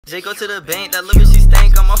J go to the bank, that little bitch she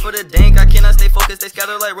stank, I'm off for the dank. I cannot stay focused, they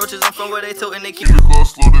scatter like roaches, I'm from where they tilt and they keep the car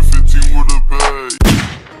Slidin 15 with a bag.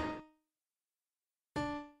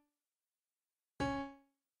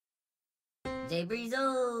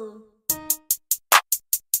 Jbreezo.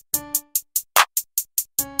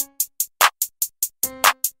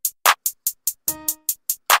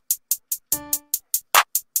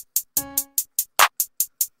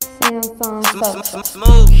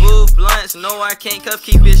 Smooth, boo, blunts, no I can't cuff,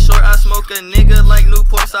 keep it short. I smoke a nigga like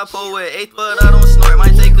Newports, I pull with 8th, but I don't snort.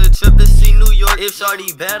 Might take a trip to see New York. If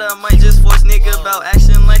shawty bad, I might just force nigga about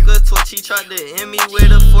action like a torch. He tried to hit me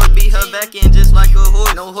with a fork, beat her back in just like a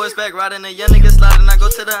horse. No horseback riding, a young nigga sliding. I go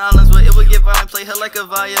to the islands where it would get violent, play her like a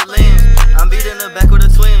violin. I'm beating her back with a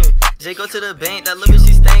twin. J go to the bank, that little bitch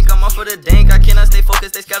she stank, I'm off for the dank. I cannot stay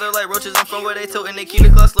focused, they scatter like roaches, I'm from where they tilt and they keep the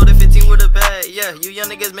car Slidin 15 with a bag. Yeah, you young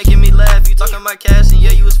niggas making me laugh, you talking about cash and yeah,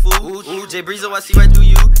 you was fool. Ooh, Jbreezo, I see right through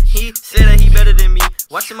you. He said that he better than me,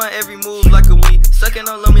 watching my every move like a weed, sucking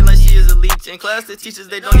on me like she is a leech. In class the teachers,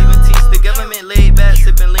 they don't even teach. The government laid back,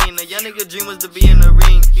 sipping lean. The young nigga dream was to be in the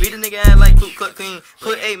ring. Beat a nigga ass like Ku Klux Klan.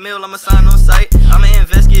 Put 8 mil, I'ma sign on site. I'ma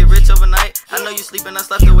invest, get rich overnight. I know you sleeping, I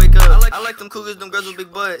slept to wake up. I like them cougars, them girls with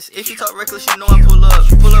big butts. If you talk reckless, you know I pull up.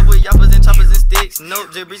 Pull up with yappers and choppers and sticks. Nope,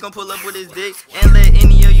 Jbreezo gon' pull up with his dick and let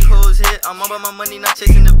any of you hoes hit. I'm all about my money, not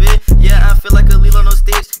chasing the bit. Yeah, I feel like a Lilo, no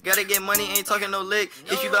Stitch. Gotta get money, ain't talking no lick.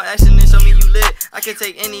 If you got action, then show me you lit. I can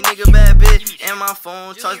take any nigga bad bitch. And my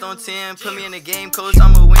phone charged on 10. Put me in the game, coach,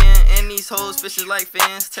 I'ma win. And these hoes fishes like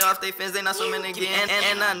fans. Tear off they fins, they not swimming again.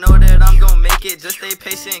 And I know that I'm gon' make it. Just stay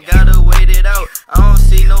patient, gotta wait it out. I don't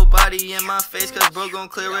see nobody in my face, cause bro gon'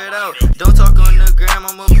 clear it out. Don't talk on the gram,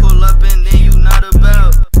 I'ma pull up and then you not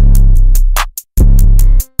about.